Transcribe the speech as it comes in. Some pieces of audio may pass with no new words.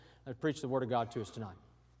preach the Word of God to us tonight.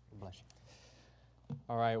 Bless you.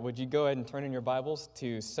 All right, would you go ahead and turn in your Bibles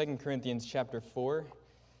to 2 Corinthians chapter 4.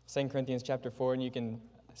 2 Corinthians chapter 4, and you can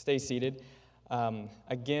stay seated.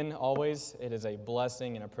 Again, always, it is a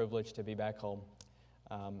blessing and a privilege to be back home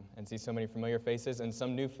and see so many familiar faces and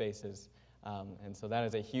some new faces. And so that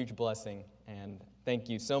is a huge blessing, and thank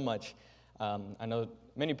you so much. I know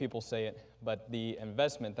many people say it, but the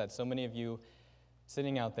investment that so many of you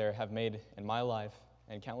sitting out there have made in my life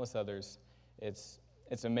and countless others, it's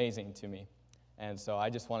amazing to me. And so I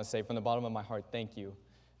just want to say from the bottom of my heart, thank you.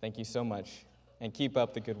 Thank you so much, and keep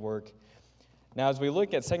up the good work. Now, as we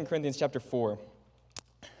look at 2 Corinthians chapter 4,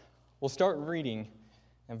 we'll start reading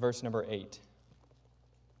in verse number 8.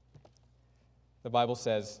 The Bible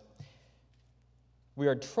says, "We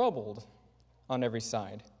are troubled on every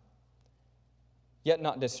side, yet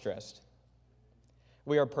not distressed.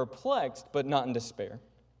 We are perplexed, but not in despair.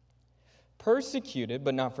 Persecuted,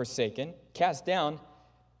 but not forsaken. Cast down,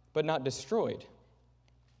 but not destroyed.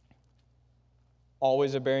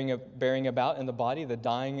 Always bearing about in the body the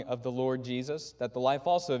dying of the Lord Jesus, that the life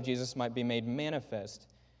also of Jesus might be made manifest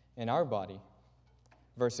in our body."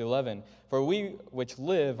 Verse 11, "For we which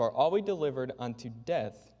live are always delivered unto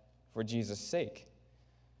death for Jesus' sake,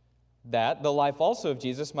 that the life also of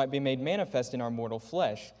Jesus might be made manifest in our mortal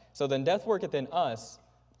flesh. So then death worketh in us,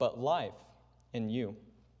 but life in you.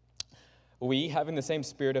 We, having the same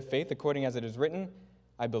spirit of faith, according as it is written,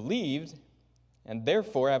 I believed, and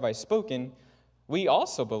therefore have I spoken, we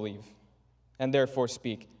also believe, and therefore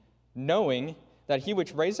speak, knowing that he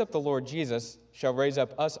which raised up the Lord Jesus shall raise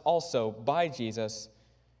up us also by Jesus,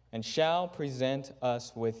 and shall present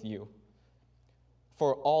us with you.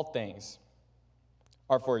 For all things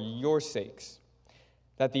are for your sakes,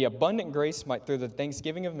 that the abundant grace might through the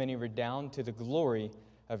thanksgiving of many redound to the glory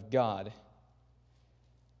of God."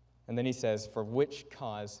 And then he says, "For which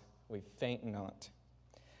cause we faint not.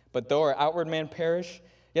 But though our outward man perish,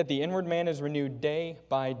 yet the inward man is renewed day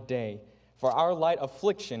by day. For our light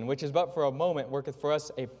affliction, which is but for a moment, worketh for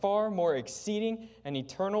us a far more exceeding and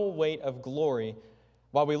eternal weight of glory,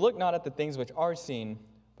 while we look not at the things which are seen,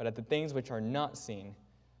 but at the things which are not seen.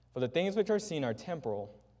 For the things which are seen are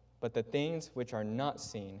temporal, but the things which are not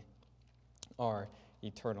seen are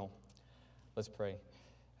eternal." Let's pray.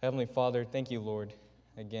 Heavenly Father, thank you, Lord,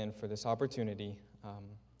 again for this opportunity.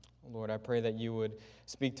 Lord, I pray that you would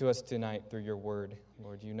speak to us tonight through your word.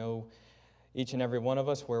 Lord, you know each and every one of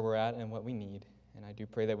us where we're at and what we need. And I do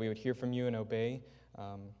pray that we would hear from you and obey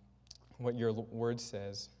what your word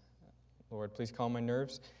says. Lord, please calm my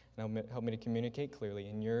nerves and help me to communicate clearly.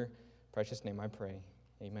 In your precious name I pray.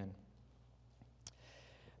 Amen.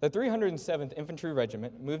 The 307th Infantry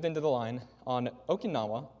Regiment moved into the line on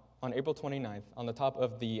Okinawa on April 29th on the top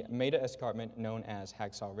of the Maeda Escarpment known as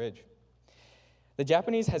Hacksaw Ridge. The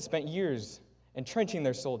Japanese had spent years entrenching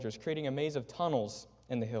their soldiers, creating a maze of tunnels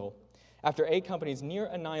in the hill. After A Company's near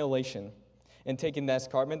annihilation in taking the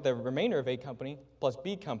escarpment, the remainder of A Company plus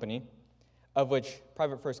B Company, of which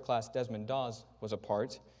Private First Class Desmond Dawes was a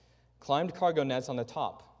part, climbed cargo nets on the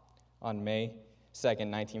top on May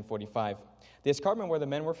 2nd, 1945. The escarpment where the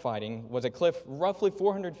men were fighting was a cliff roughly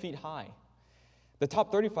 400 feet high. The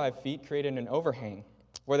top 35 feet created an overhang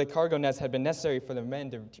where the cargo nets had been necessary for the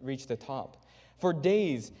men to reach the top. For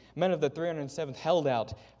days, men of the 307th held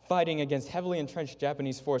out, fighting against heavily entrenched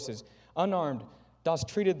Japanese forces. Unarmed, Dawes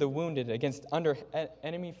treated the wounded under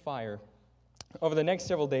enemy fire. Over the next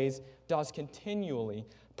several days, Dawes continually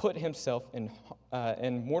put himself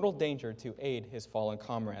in mortal danger to aid his fallen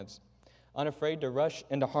comrades. Unafraid to rush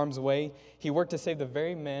into harm's way, he worked to save the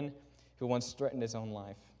very men who once threatened his own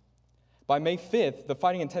life. By May 5th, the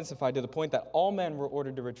fighting intensified to the point that all men were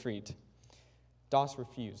ordered to retreat. Dawes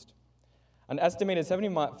refused. An estimated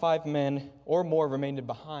 75 men or more remained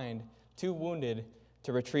behind, too wounded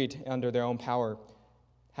to retreat under their own power.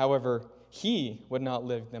 However, he would not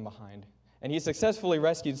leave them behind, and he successfully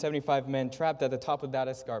rescued 75 men trapped at the top of that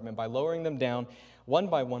escarpment by lowering them down one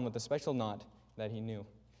by one with a special knot that he knew.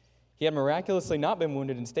 He had miraculously not been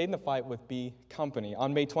wounded and stayed in the fight with B Company.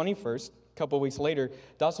 On May 21st, a couple weeks later,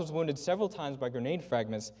 Dawes was wounded several times by grenade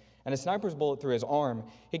fragments and a sniper's bullet through his arm.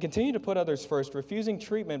 He continued to put others first, refusing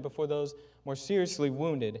treatment before those more seriously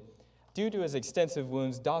wounded. Due to his extensive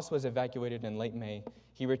wounds, Dawes was evacuated in late May.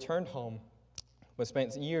 He returned home, but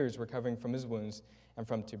spent years recovering from his wounds and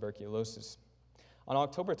from tuberculosis. On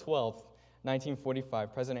October 12th,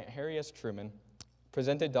 1945, President Harry S. Truman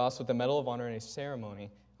presented Dawes with the Medal of Honor in a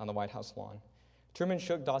ceremony on the White House lawn. Truman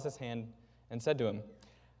shook Dawes' hand and said to him,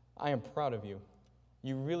 "I am proud of you.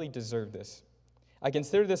 You really deserve this. I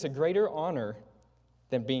consider this a greater honor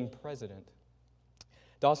than being president."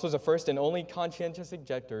 Doss was the first and only conscientious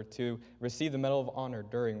objector to receive the Medal of Honor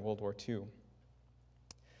during World War II.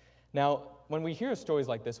 Now, when we hear stories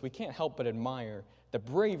like this, we can't help but admire the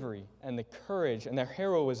bravery and the courage and the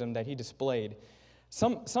heroism that he displayed.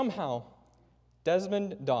 Somehow,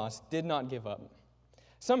 Desmond Doss did not give up.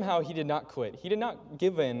 Somehow, he did not quit. He did not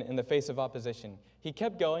give in the face of opposition. He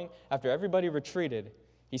kept going. After everybody retreated,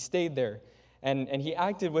 he stayed there, and he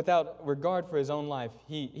acted without regard for his own life.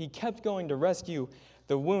 He kept going to rescue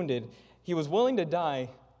the wounded. He was willing to die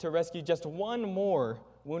to rescue just one more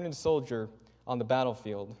wounded soldier on the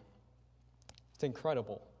battlefield. It's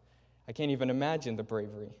incredible. I can't even imagine the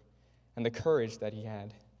bravery and the courage that he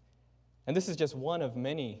had. And this is just one of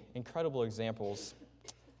many incredible examples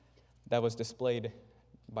that was displayed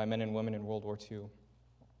by men and women in World War II.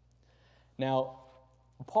 Now,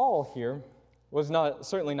 Paul here was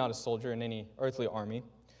certainly not a soldier in any earthly army.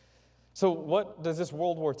 So what does this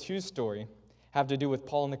World War II story have to do with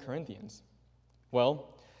Paul and the Corinthians?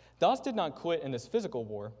 Well, Doss did not quit in this physical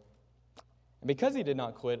war. And because he did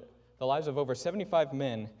not quit, the lives of over 75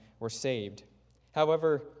 men were saved.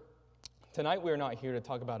 However, tonight we are not here to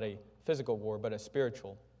talk about a physical war, but a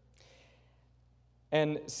spiritual.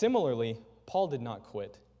 And similarly, Paul did not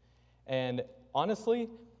quit. And honestly,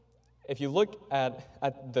 if you look at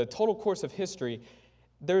the total course of history,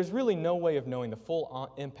 there's really no way of knowing the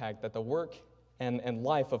full impact that the work and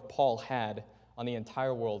life of Paul had on the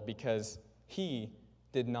entire world, because he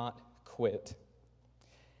did not quit.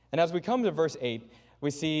 And as we come to verse 8, we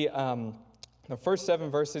see the first 7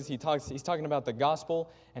 verses, he's talking about the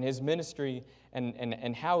gospel and his ministry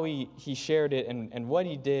and how he shared it and what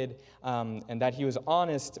he did, and that he was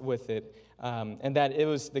honest with it, and that it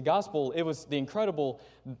was the gospel, it was the incredible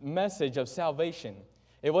message of salvation.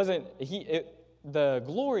 It wasn't, the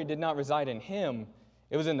glory did not reside in him,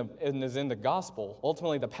 it was in the gospel,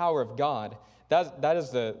 ultimately the power of God. That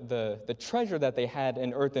is the treasure that they had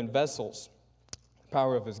in earthen vessels. The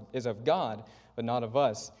power is of God, but not of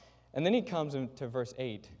us. And then he comes into verse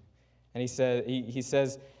 8, and he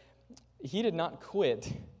says, he did not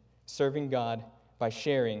quit serving God by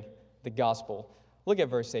sharing the gospel. Look at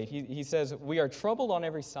verse 8. He says, we are troubled on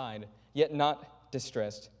every side, yet not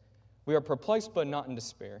distressed. We are perplexed, but not in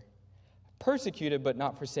despair. Persecuted, but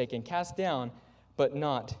not forsaken. Cast down, but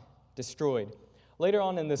not destroyed. Later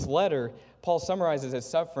on in this letter, Paul summarizes his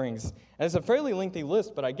sufferings. And it's a fairly lengthy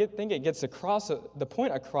list, but I think it gets the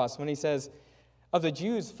point across when he says, of the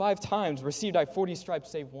Jews 5 times received I 40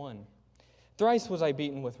 stripes save one. Thrice was I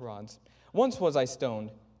beaten with rods. Once was I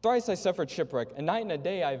stoned. Thrice I suffered shipwreck. A night and a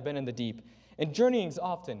day I have been in the deep. In journeyings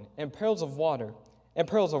often, in perils of water, in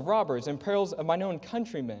perils of robbers, in perils of mine own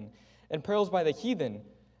countrymen, in perils by the heathen,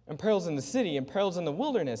 in perils in the city, in perils in the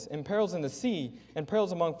wilderness, in perils in the sea, in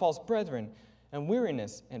perils among false brethren, and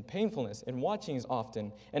weariness and painfulness, and watchings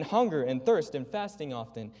often, and hunger and thirst and fasting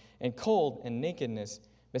often, and cold and nakedness,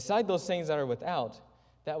 beside those things that are without,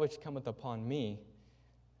 that which cometh upon me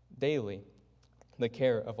daily, the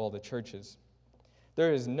care of all the churches.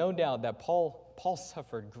 There is no doubt that Paul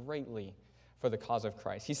suffered greatly for the cause of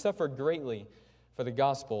Christ. He suffered greatly for the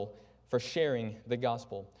gospel, for sharing the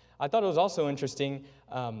gospel. I thought it was also interesting,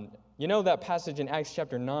 you know that passage in Acts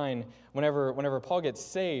chapter 9, whenever Paul gets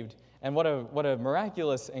saved, and what a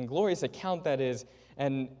miraculous and glorious account that is,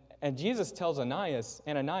 and Jesus tells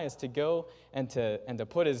Ananias to go and to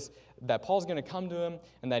put that Paul's going to come to him,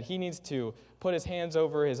 and that he needs to put his hands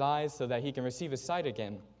over his eyes so that he can receive his sight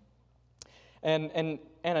again. And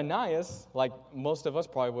Ananias, like most of us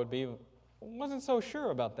probably would be, wasn't so sure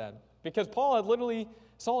about that, because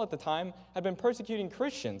Saul at the time had been persecuting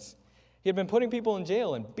Christians. He had been putting people in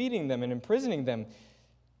jail and beating them and imprisoning them.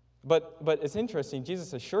 But it's interesting,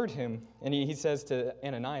 Jesus assured him, and he says to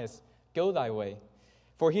Ananias, go thy way,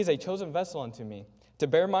 for he is a chosen vessel unto me, to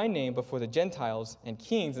bear my name before the Gentiles and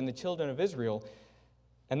kings and the children of Israel.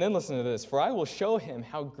 And then listen to this, for I will show him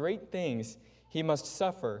how great things he must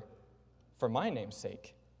suffer for my name's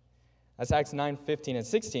sake. That's Acts 9, 15 and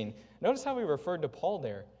 16. Notice how he referred to Paul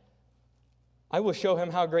there. I will show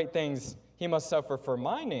him how great things he must suffer for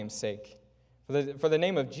my name's sake, for the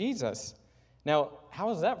name of Jesus. Now,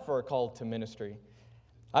 how is that for a call to ministry?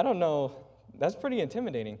 I don't know. That's pretty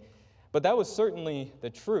intimidating. But that was certainly the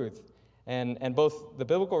truth. And both the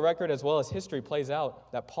biblical record as well as history plays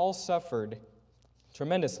out that Paul suffered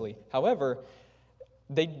tremendously. However,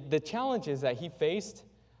 the challenges that he faced,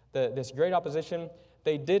 this great opposition,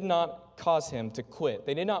 they did not cause him to quit.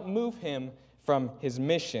 They did not move him from his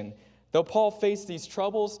mission. Though Paul faced these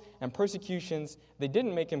troubles and persecutions, they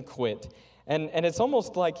didn't make him quit. And it's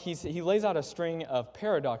almost like he lays out a string of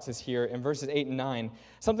paradoxes here in verses 8 and 9,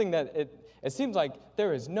 something that it seems like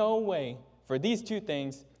there is no way for these two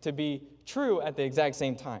things to be true at the exact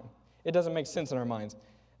same time. It doesn't make sense in our minds.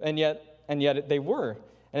 And yet they were.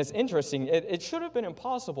 And it's interesting. It should have been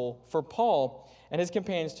impossible for Paul and his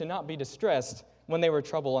companions to not be distressed when they were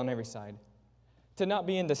troubled on every side, to not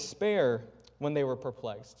be in despair when they were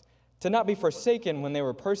perplexed, to not be forsaken when they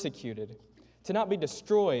were persecuted, to not be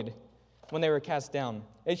destroyed when they were cast down.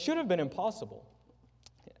 It should have been impossible,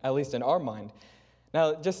 at least in our mind.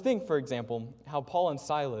 Now, just think, for example, how Paul and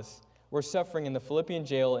Silas were suffering in the Philippian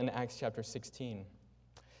jail in Acts chapter 16.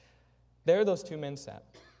 There those two men sat,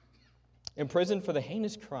 imprisoned for the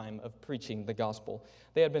heinous crime of preaching the gospel.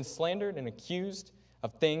 They had been slandered and accused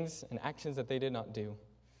of things and actions that they did not do.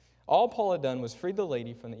 All Paul had done was free the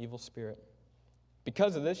lady from the evil spirit.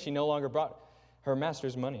 Because of this, she no longer brought her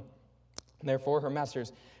master's money. Therefore, her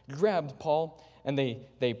masters grabbed Paul, and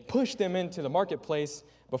they pushed them into the marketplace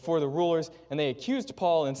before the rulers, and they accused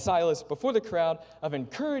Paul and Silas before the crowd of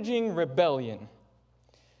encouraging rebellion.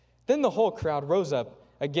 Then the whole crowd rose up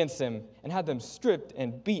against them and had them stripped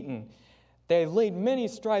and beaten. They laid many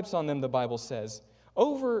stripes on them, the Bible says.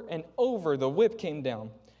 Over and over the whip came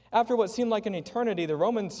down. After what seemed like an eternity, the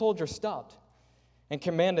Roman soldier stopped and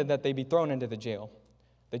commanded that they be thrown into the jail.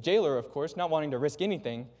 The jailer, of course, not wanting to risk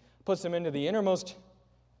anything, puts them into the innermost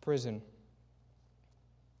prison.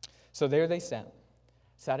 So there they sat,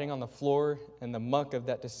 sitting on the floor in the muck of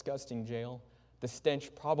that disgusting jail, the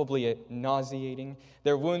stench probably nauseating.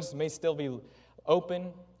 Their wounds may still be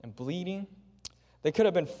open and bleeding. They could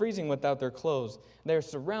have been freezing without their clothes. They are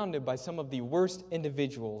surrounded by some of the worst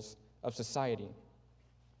individuals of society.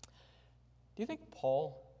 Do you think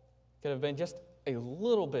Paul could have been just a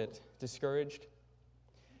little bit discouraged?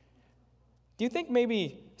 Do you think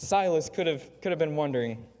maybe Silas could have been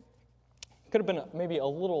wondering, could have been maybe a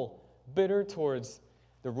little bitter towards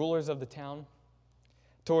the rulers of the town,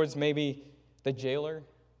 towards maybe the jailer,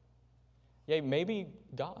 yeah, maybe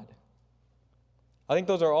God? I think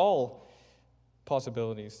those are all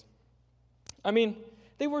possibilities. I mean,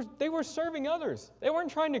 they were serving others. They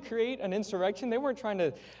weren't trying to create an insurrection. They weren't trying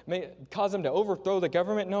to cause them to overthrow the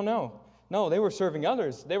government. No, they were serving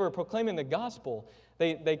others. They were proclaiming the gospel.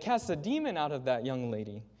 They cast a demon out of that young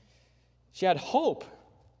lady. She had hope.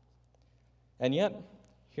 And yet,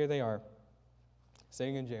 here they are,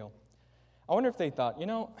 sitting in jail. I wonder if they thought,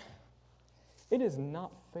 it is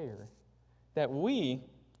not fair that we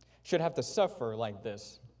should have to suffer like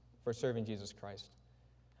this for serving Jesus Christ.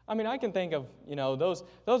 I mean, I can think of, those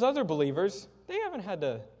other believers, they haven't had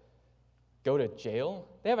to go to jail.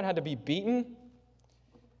 They haven't had to be beaten.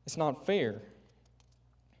 It's not fair.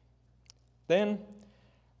 Then,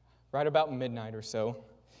 right about midnight or so,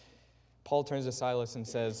 Paul turns to Silas and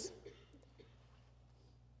says,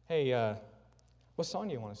 hey, what song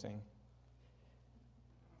do you want to sing?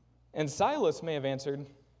 And Silas may have answered,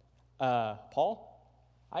 Paul,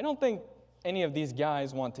 I don't think any of these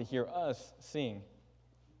guys want to hear us sing.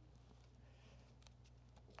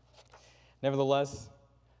 Nevertheless,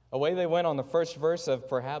 away they went on the first verse of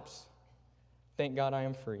perhaps, Thank God I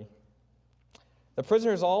am free. The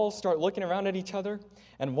prisoners all start looking around at each other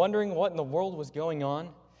and wondering what in the world was going on.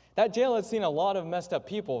 That jail had seen a lot of messed up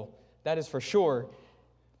people, that is for sure,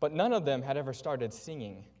 but none of them had ever started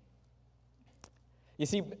singing. You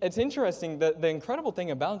see, it's interesting, the incredible thing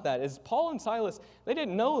about that is Paul and Silas, they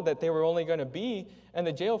didn't know that they were only going to be in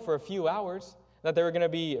the jail for a few hours, that they were going to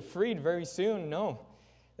be freed very soon. No,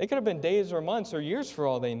 they could have been days or months or years for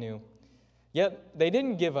all they knew. Yet, they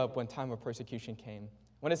didn't give up when time of persecution came.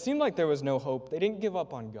 When it seemed like there was no hope, they didn't give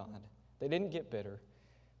up on God. They didn't get bitter.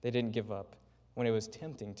 They didn't give up when it was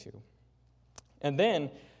tempting to. And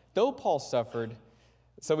then, though Paul suffered,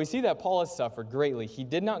 so we see that Paul has suffered greatly. He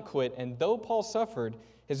did not quit, and though Paul suffered,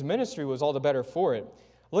 his ministry was all the better for it.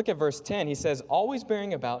 Look at verse 10. He says, always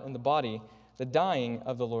bearing about in the body the dying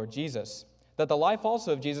of the Lord Jesus, that the life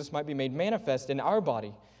also of Jesus might be made manifest in our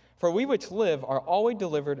body. For we which live are always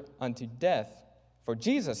delivered unto death for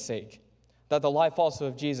Jesus' sake, that the life also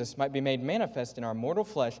of Jesus might be made manifest in our mortal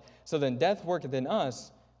flesh. So then death worketh in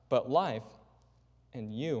us, but life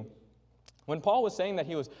in you. When Paul was saying that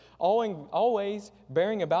he was always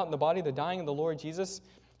bearing about in the body the dying of the Lord Jesus,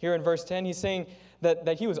 here in verse 10, he's saying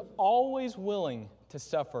that he was always willing to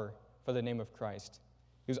suffer for the name of Christ.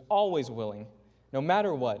 He was always willing, no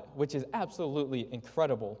matter what, which is absolutely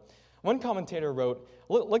incredible. One commentator wrote,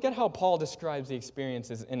 look at how Paul describes the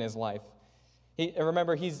experiences in his life.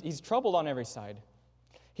 Remember, he's troubled on every side.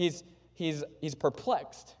 He's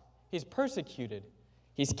perplexed. He's persecuted.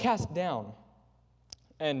 He's cast down.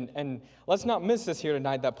 And let's not miss this here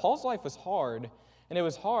tonight, that Paul's life was hard, and it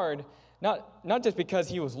was hard not just because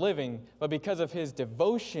he was living, but because of his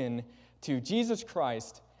devotion to Jesus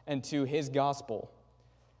Christ and to his gospel.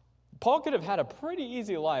 Paul could have had a pretty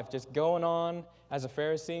easy life just going on as a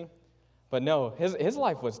Pharisee, but no, his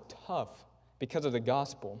life was tough because of the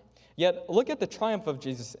gospel. Yet, look at the triumph of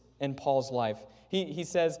Jesus in Paul's life. He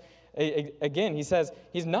says, again, he says,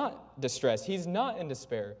 he's not distressed. He's not in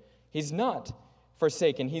despair. He's not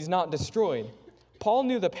forsaken. He's not destroyed. Paul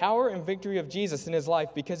knew the power and victory of Jesus in his life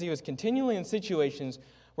because he was continually in situations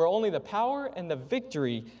where only the power and the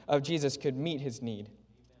victory of Jesus could meet his need.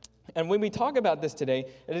 And when we talk about this today,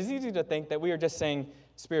 it is easy to think that we are just saying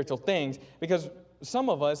spiritual things because some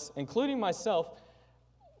of us, including myself,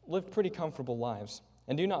 live pretty comfortable lives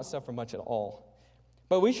and do not suffer much at all.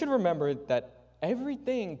 But we should remember that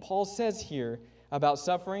everything Paul says here about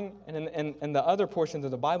suffering and in the other portions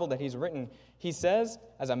of the Bible that he's written, he says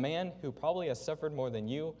as a man who probably has suffered more than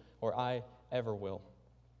you or I ever will.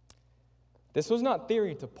 This was not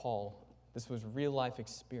theory to Paul. This was real-life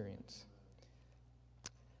experience.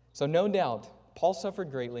 So no doubt, Paul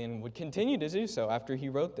suffered greatly and would continue to do so after he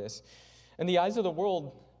wrote this. In the eyes of the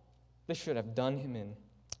world, this should have done him in.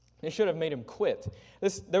 It should have made him quit.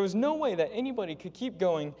 There was no way that anybody could keep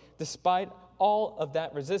going despite all of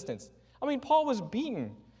that resistance. I mean, Paul was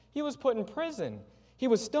beaten. He was put in prison. He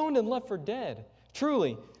was stoned and left for dead.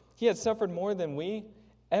 Truly, he had suffered more than we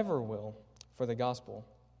ever will for the gospel.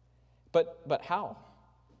 But how?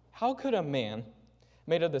 How could a man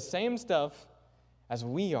made of the same stuff as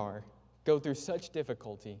we are go through such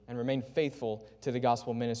difficulty and remain faithful to the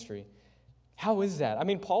gospel ministry? How is that? I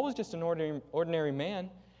mean, Paul was just an ordinary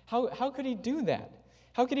man. How could he do that?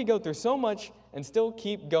 How could he go through so much and still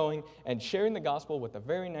keep going and sharing the gospel with the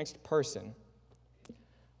very next person?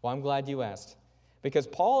 Well, I'm glad you asked. Because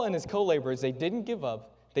Paul and his co-laborers, they didn't give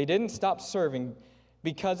up. They didn't stop serving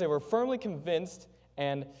because they were firmly convinced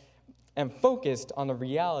and focused on the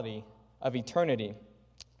reality of eternity.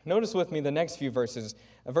 Notice with me the next few verses.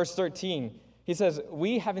 Verse 13, he says,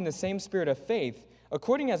 "We, having the same spirit of faith,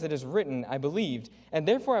 according as it is written, I believed, and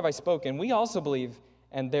therefore have I spoken. We also believe,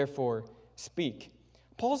 and therefore speak."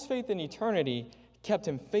 Paul's faith in eternity kept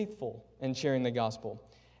him faithful in sharing the gospel.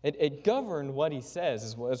 It governed what he says,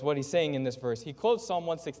 is what he's saying in this verse. He quotes Psalm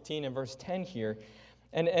 116 in verse 10 here,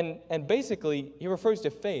 and basically he refers to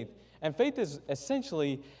faith. And faith is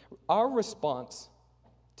essentially our response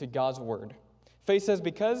to God's word. Faith says,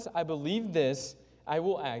 because I believe this, I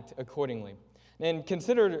will act accordingly. And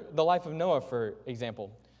consider the life of Noah, for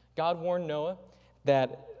example. God warned Noah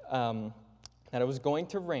that it was going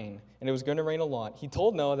to rain, and it was going to rain a lot. He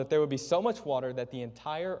told Noah that there would be so much water that the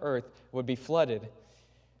entire earth would be flooded.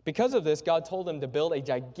 Because of this, God told him to build a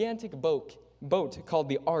gigantic boat called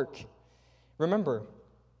the ark. Remember,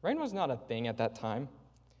 rain was not a thing at that time.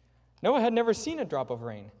 Noah had never seen a drop of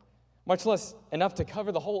rain, much less enough to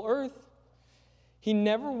cover the whole earth. He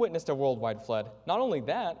never witnessed a worldwide flood. Not only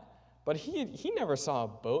that, but he never saw a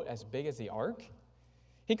boat as big as the ark.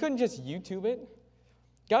 He couldn't just YouTube it.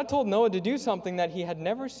 God told Noah to do something that he had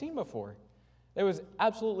never seen before. There was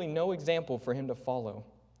absolutely no example for him to follow.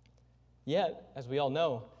 Yet, as we all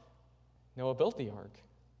know, Noah built the ark.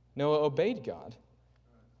 Noah obeyed God.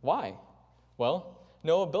 Why? Well,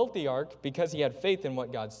 Noah built the ark because he had faith in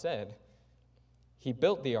what God said. He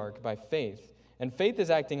built the ark by faith, and faith is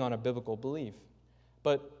acting on a biblical belief.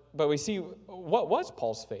 But we see, what was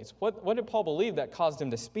Paul's faith? What did Paul believe that caused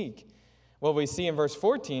him to speak? Well, we see in verse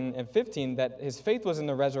 14 and 15 that his faith was in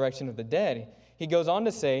the resurrection of the dead. He goes on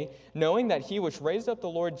to say, knowing that he which raised up the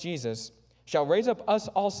Lord Jesus shall raise up us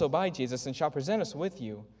also by Jesus and shall present us with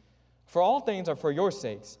you. For all things are for your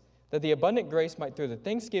sakes, that the abundant grace might through the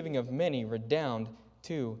thanksgiving of many redound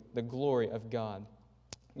to the glory of God.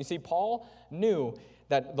 You see, Paul knew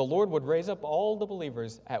that the Lord would raise up all the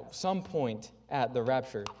believers at some point at the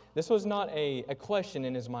rapture. This was not a question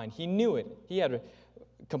in his mind. He knew it. He had a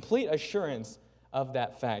complete assurance of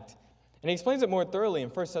that fact. And he explains it more thoroughly in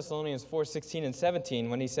 1 Thessalonians 4:16 and 17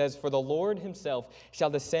 when he says, "For the Lord himself shall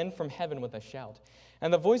descend from heaven with a shout,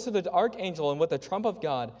 and the voice of the archangel, and with the trump of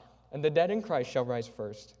God, and the dead in Christ shall rise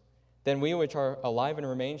first. Then we which are alive and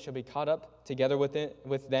remain shall be caught up together with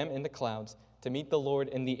them in the clouds to meet the Lord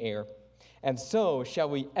in the air. And so shall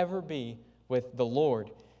we ever be with the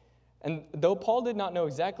Lord." And though Paul did not know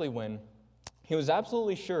exactly when, he was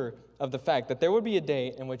absolutely sure of the fact that there would be a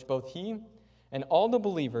day in which both he and all the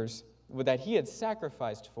believers that he had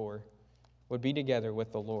sacrificed for would be together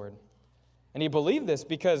with the Lord. And he believed this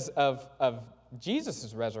because of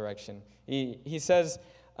Jesus' resurrection. He says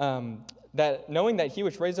that knowing that he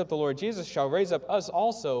which raised up the Lord Jesus shall raise up us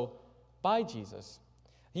also by Jesus.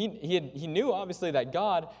 He knew, obviously, that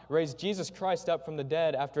God raised Jesus Christ up from the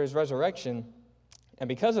dead after his resurrection. And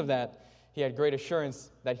because of that, he had great assurance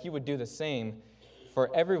that he would do the same for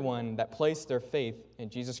everyone that placed their faith in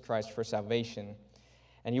Jesus Christ for salvation.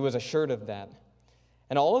 And he was assured of that.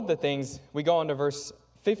 And all of the things, we go on to verse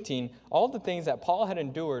 15, all the things that Paul had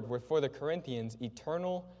endured were for the Corinthians'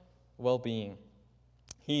 eternal well-being.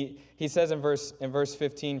 He says in verse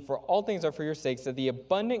 15, "For all things are for your sakes, that the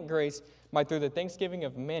abundant grace might through the thanksgiving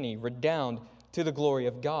of many redound to the glory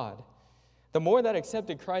of God." The more that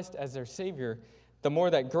accepted Christ as their Savior, the more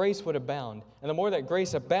that grace would abound. And the more that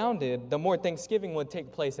grace abounded, the more thanksgiving would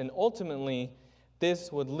take place. And ultimately,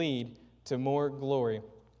 this would lead to more glory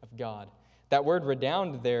of God. That word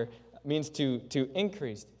redound there means to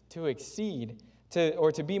increase, to exceed,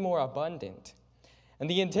 or to be more abundant. And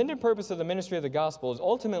the intended purpose of the ministry of the gospel is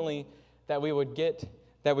ultimately that we would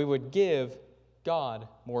give God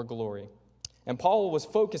more glory. And Paul was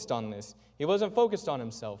focused on this. He wasn't focused on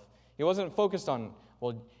himself. He wasn't focused on,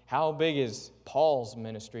 well, how big is Paul's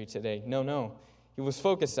ministry today? No. He was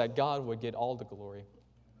focused that God would get all the glory.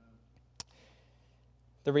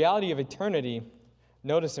 The reality of eternity,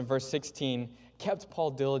 notice in verse 16, kept Paul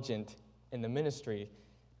diligent in the ministry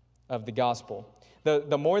of the gospel.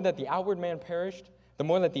 The more that the outward man perished, the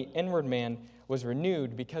more that the inward man was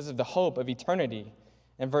renewed because of the hope of eternity.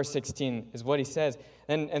 And verse 16 is what he says.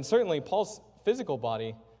 And certainly Paul's physical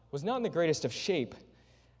body was not in the greatest of shape.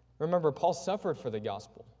 Remember, Paul suffered for the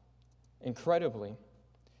gospel incredibly.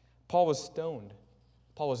 Paul was stoned.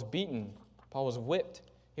 Paul was beaten. Paul was whipped.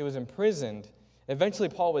 He was imprisoned. Eventually,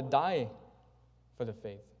 Paul would die for the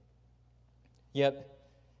faith. Yet,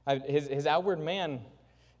 his outward man,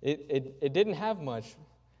 it didn't have much,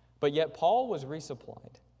 but yet Paul was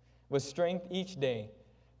resupplied with strength each day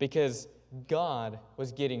because God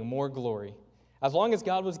was getting more glory. As long as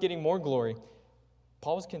God was getting more glory,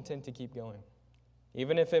 Paul was content to keep going,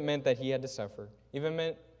 even if it meant that he had to suffer, even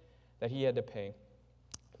meant that he had to pay,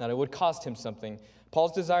 that it would cost him something.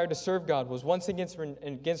 Paul's desire to serve God was once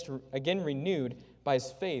again renewed by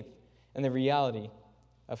his faith in the reality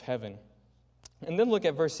of heaven. And then look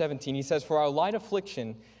at verse 17. He says, "For our light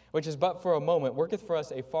affliction, which is but for a moment, worketh for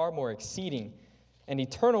us a far more exceeding and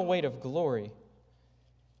eternal weight of glory."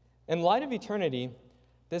 In light of eternity,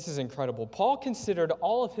 this is incredible. Paul considered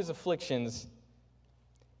all of his afflictions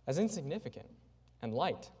as insignificant and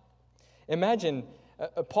light. Imagine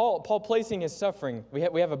Paul placing his suffering. We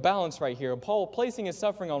have a balance right here. Paul placing his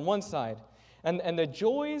suffering on one side and the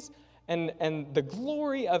joys and the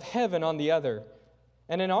glory of heaven on the other.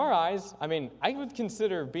 And in our eyes, I would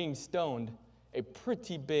consider being stoned a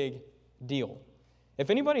pretty big deal. If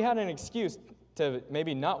anybody had an excuse to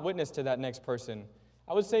maybe not witness to that next person,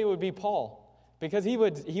 I would say it would be Paul, because he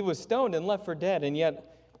was stoned and left for dead, and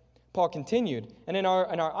yet Paul continued. And in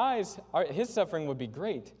our eyes, his suffering would be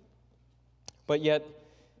great. But yet,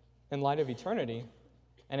 in light of eternity,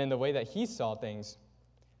 and in the way that he saw things,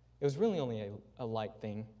 it was really only a light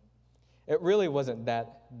thing. It really wasn't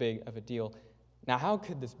that big of a deal. Now, how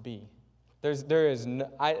could this be?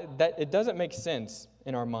 It doesn't make sense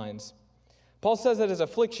in our minds. Paul says that his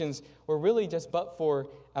afflictions were really just but for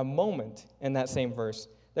a moment in that same verse.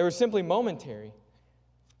 They were simply momentary.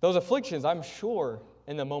 Those afflictions, I'm sure,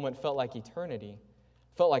 in the moment felt like eternity,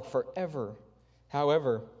 felt like forever.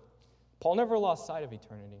 However, Paul never lost sight of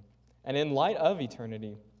eternity. And in light of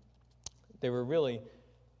eternity, they were really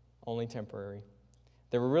only temporary.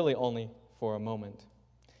 They were really only for a moment.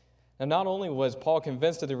 Now, not only was Paul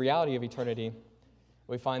convinced of the reality of eternity,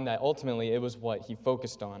 we find that ultimately it was what he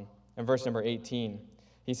focused on. In verse number 18,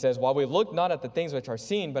 he says, "While we look not at the things which are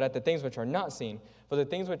seen, but at the things which are not seen. For the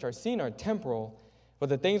things which are seen are temporal, but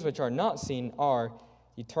the things which are not seen are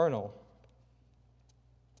eternal."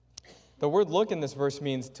 The word look in this verse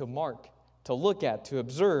means to mark, to look at, to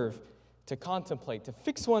observe, to contemplate, to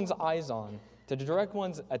fix one's eyes on, to direct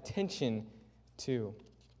one's attention to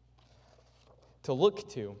look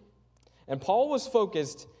to. And Paul was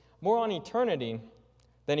focused more on eternity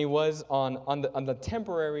than he was on the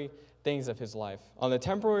temporary things of his life, on the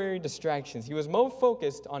temporary distractions. He was more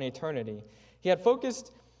focused on eternity. Had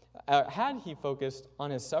he focused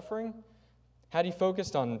on his suffering? Had he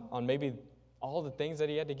focused on maybe all the things that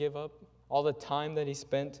he had to give up, all the time that he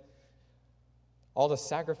spent, all the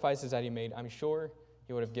sacrifices that he made, I'm sure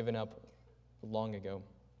he would have given up long ago.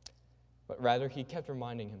 But rather, he kept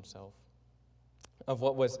reminding himself of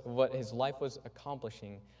what his life was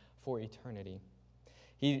accomplishing for eternity.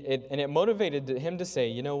 And it motivated him to say,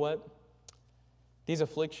 you know what? These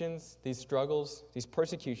afflictions, these struggles, these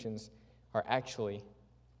persecutions are actually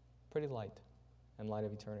pretty light in light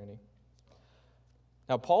of eternity.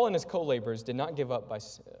 Now, Paul and his co-laborers did not give up by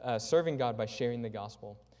serving God by sharing the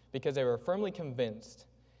gospel, because they were firmly convinced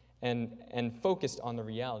and focused on the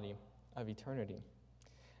reality of eternity.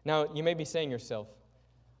 Now, you may be saying to yourself,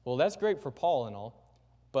 Well, that's great for Paul and all,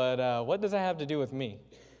 but what does that have to do with me?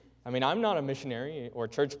 I mean, I'm not a missionary or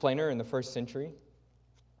church planter in the first century.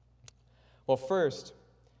 Well, first,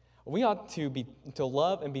 we ought to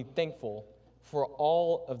love and be thankful for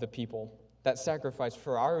all of the people that sacrificed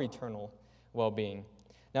for our eternal well-being.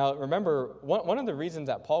 Now, remember, one of the reasons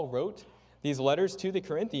that Paul wrote these letters to the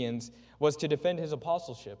Corinthians was to defend his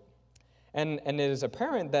apostleship. And it is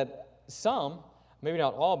apparent that some, maybe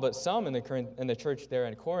not all, but some in the church there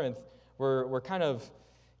in Corinth were kind of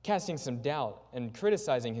casting some doubt and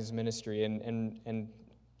criticizing his ministry and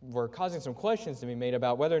were causing some questions to be made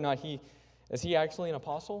about whether or not is he actually an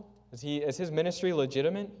apostle? Is his ministry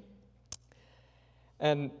legitimate?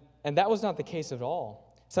 And that was not the case at all.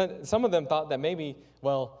 So, some of them thought that maybe,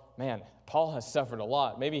 well, man, Paul has suffered a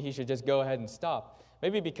lot. Maybe he should just go ahead and stop.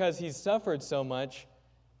 Maybe because he's suffered so much,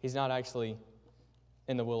 he's not actually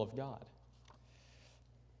in the will of God.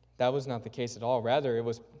 That was not the case at all. Rather, it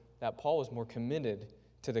was that Paul was more committed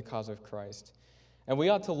to the cause of Christ. And we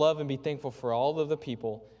ought to love and be thankful for all of the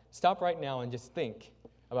people. Stop right now and just think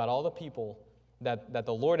about all the people that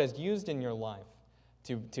the Lord has used in your life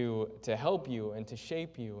to help you and to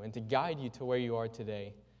shape you and to guide you to where you are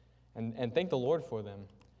today. And thank the Lord for them.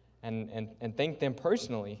 And thank them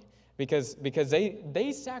personally because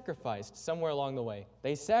they sacrificed somewhere along the way.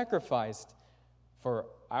 They sacrificed for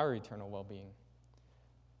our eternal well-being.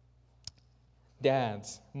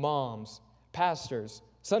 Dads, moms, pastors,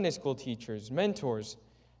 Sunday school teachers, mentors,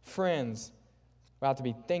 friends, we have to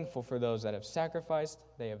be thankful for those that have sacrificed,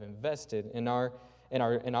 they have invested in our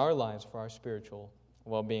lives for our spiritual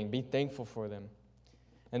well-being. Be thankful for them.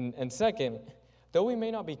 And second, though we may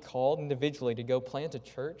not be called individually to go plant a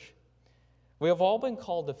church, we have all been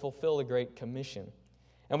called to fulfill a great commission.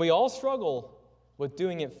 And we all struggle with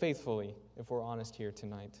doing it faithfully, if we're honest here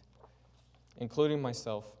tonight, including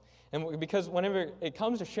myself. And because whenever it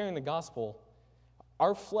comes to sharing the gospel,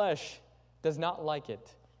 our flesh does not like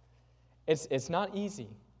it. It's not easy.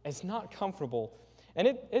 It's not comfortable. And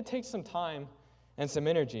it takes some time and some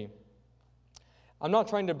energy. I'm not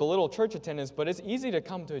trying to belittle church attendance, but it's easy to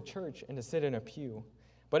come to a church and to sit in a pew.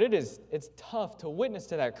 But it's tough to witness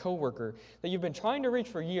to that coworker that you've been trying to reach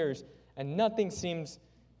for years and nothing seems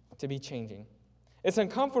to be changing. It's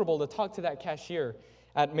uncomfortable to talk to that cashier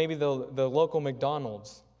at maybe the local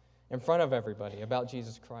McDonald's in front of everybody about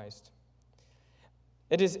Jesus Christ.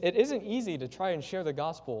 It isn't easy to try and share the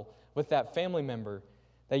gospel with that family member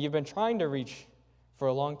that you've been trying to reach for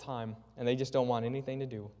a long time and they just don't want anything to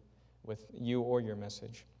do with you or your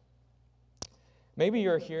message. Maybe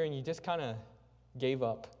you're here and you just kind of gave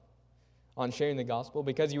up on sharing the gospel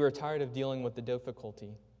because you were tired of dealing with the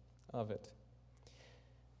difficulty of it.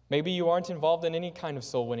 Maybe you aren't involved in any kind of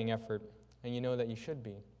soul-winning effort and you know that you should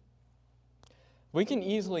be. We can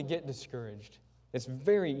easily get discouraged. It's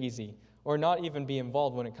very easy, or not even be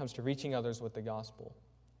involved when it comes to reaching others with the gospel.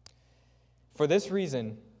 For this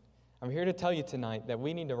reason, I'm here to tell you tonight that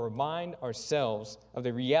we need to remind ourselves of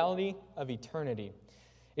the reality of eternity.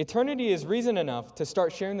 Eternity is reason enough to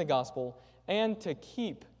start sharing the gospel and to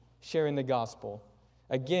keep sharing the gospel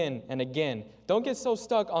again and again. Don't get so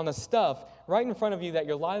stuck on the stuff right in front of you that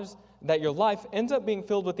your life ends up being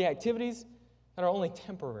filled with the activities that are only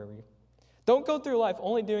temporary. Don't go through life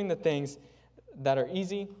only doing the things that are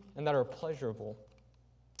easy and that are pleasurable.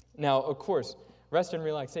 Now, of course, rest and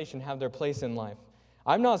relaxation have their place in life.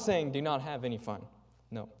 I'm not saying do not have any fun.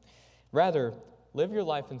 No. Rather, live your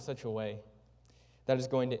life in such a way that is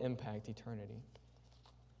going to impact eternity.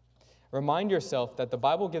 Remind yourself that the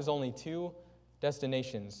Bible gives only two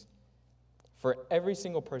destinations for every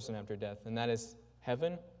single person after death, and that is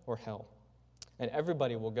heaven or hell. And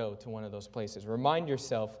everybody will go to one of those places. Remind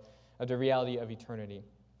yourself of the reality of eternity.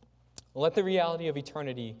 Let the reality of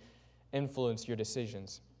eternity influence your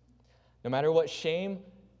decisions. No matter what shame,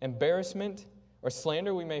 embarrassment, or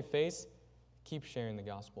slander we may face, keep sharing the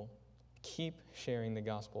gospel. Keep sharing the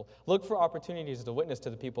gospel. Look for opportunities to witness to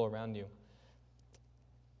the people around you.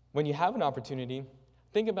 When you have an opportunity,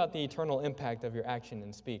 think about the eternal impact of your action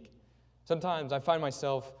and speak. Sometimes I find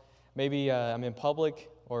myself, maybe I'm in public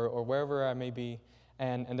or wherever I may be,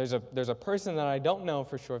 and there's a person that I don't know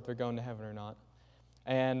for sure if they're going to heaven or not.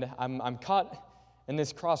 And I'm caught in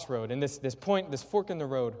this crossroad, in this point, this fork in the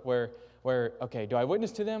road where, okay, do I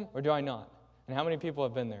witness to them or do I not? And how many people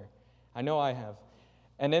have been there? I know I have.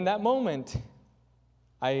 And in that moment,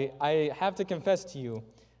 I have to confess to you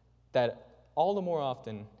that all the more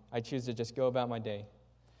often I choose to just go about my day.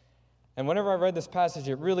 And whenever I read this passage,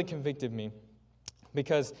 it really convicted me.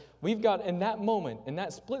 Because we've got, in that moment, in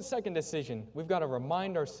that split-second decision, we've got to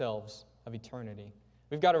remind ourselves of eternity.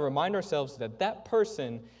 We've got to remind ourselves that that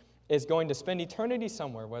person is going to spend eternity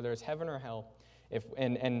somewhere, whether it's heaven or hell.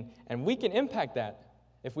 And we can impact that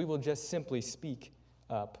if we will just simply speak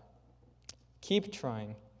up. Keep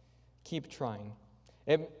trying. Keep trying.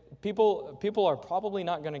 People are probably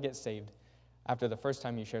not going to get saved after the first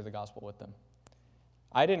time you share the gospel with them.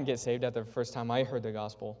 I didn't get saved after the first time I heard the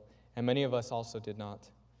gospel, and many of us also did not.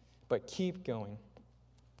 But keep going.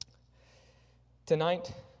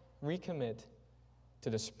 Tonight, recommit to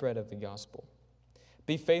the spread of the gospel.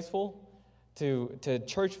 Be faithful to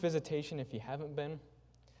church visitation if you haven't been.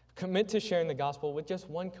 Commit to sharing the gospel with just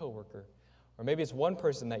one coworker, or maybe it's one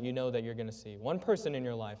person that you know that you're going to see, one person in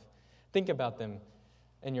your life. Think about them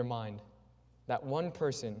in your mind. That one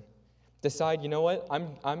person. Decide, you know what?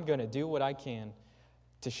 I'm going to do what I can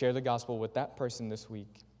to share the gospel with that person this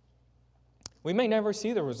week. We may never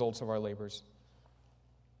see the results of our labors,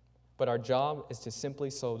 but our job is to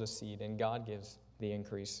simply sow the seed, and God gives the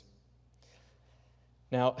increase.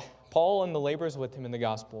 Now, Paul and the laborers with him in the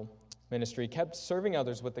gospel ministry kept serving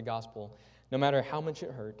others with the gospel, no matter how much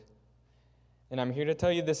it hurt. And I'm here to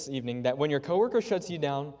tell you this evening that when your coworker shuts you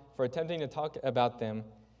down for attempting to talk about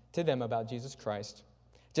to them about Jesus Christ,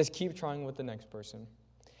 just keep trying with the next person.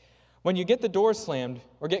 When you get the door slammed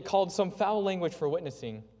or get called some foul language for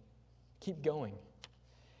witnessing, keep going.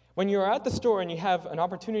 When you're at the store and you have an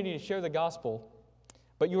opportunity to share the gospel,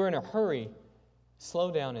 but you are in a hurry,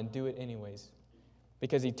 slow down and do it anyways.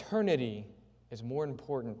 Because eternity is more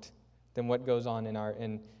important than what goes on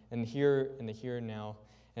in the here and now,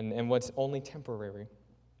 and what's only temporary.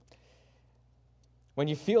 When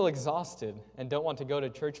you feel exhausted and don't want to go to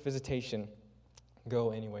church visitation,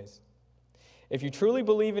 go anyways. If you truly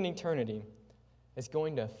believe in eternity, it's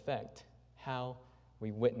going to affect how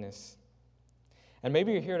we witness. And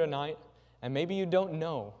maybe you're here tonight, and maybe you don't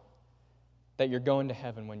know that you're going to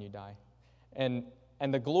heaven when you die. And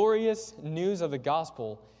the glorious news of the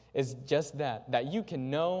gospel is just that you can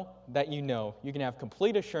know that you know. You can have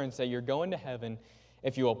complete assurance that you're going to heaven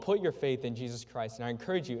if you will put your faith in Jesus Christ. And I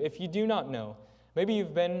encourage you, if you do not know, maybe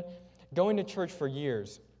you've been going to church for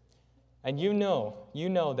years, and you know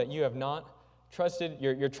that you have not trusted,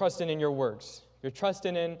 you're trusting in your works. You're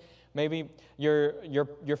trusting in maybe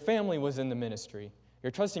your family was in the ministry.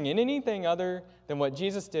 You're trusting in anything other than what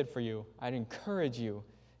Jesus did for you. I'd encourage you,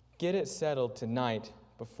 get it settled tonight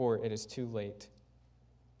before it is too late.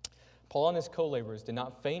 Paul and his co-laborers did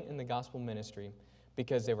not faint in the gospel ministry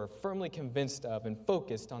because they were firmly convinced of and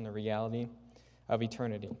focused on the reality of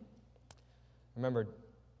eternity. Remember,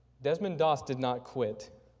 Desmond Doss did not quit.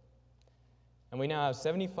 And we now have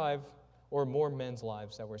 75 or more men's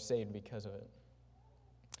lives that were saved because of it.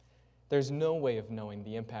 There's no way of knowing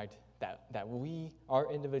the impact that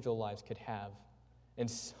our individual lives could have in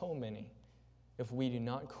so many if we do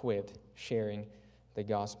not quit sharing the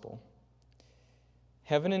gospel.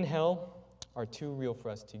 Heaven and hell are too real for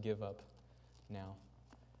us to give up now.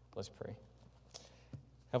 Let's pray.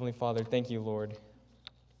 Heavenly Father, thank you, Lord,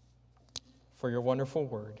 for your wonderful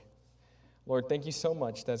word. Lord, thank you so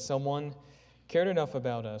much that someone cared enough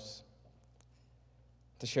about us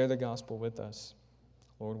to share the gospel with us.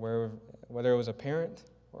 Lord, whether it was a parent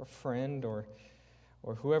or a friend or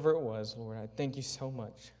whoever it was, Lord, I thank you so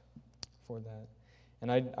much for that.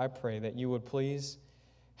 And I pray that you would please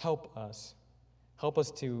help us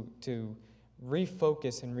to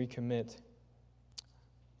refocus and recommit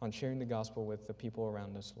on sharing the gospel with the people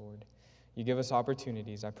around us, Lord. You give us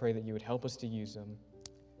opportunities. I pray that you would help us to use them,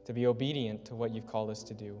 to be obedient to what you've called us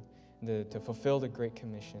to do, to fulfill the Great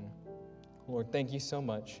Commission. Lord, thank you so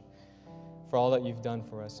much for all that you've done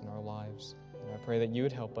for us in our lives. And I pray that you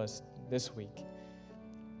would help us this week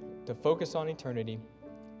to focus on eternity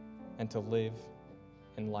and to live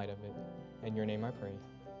in light of it. In your name I pray.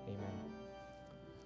 Amen.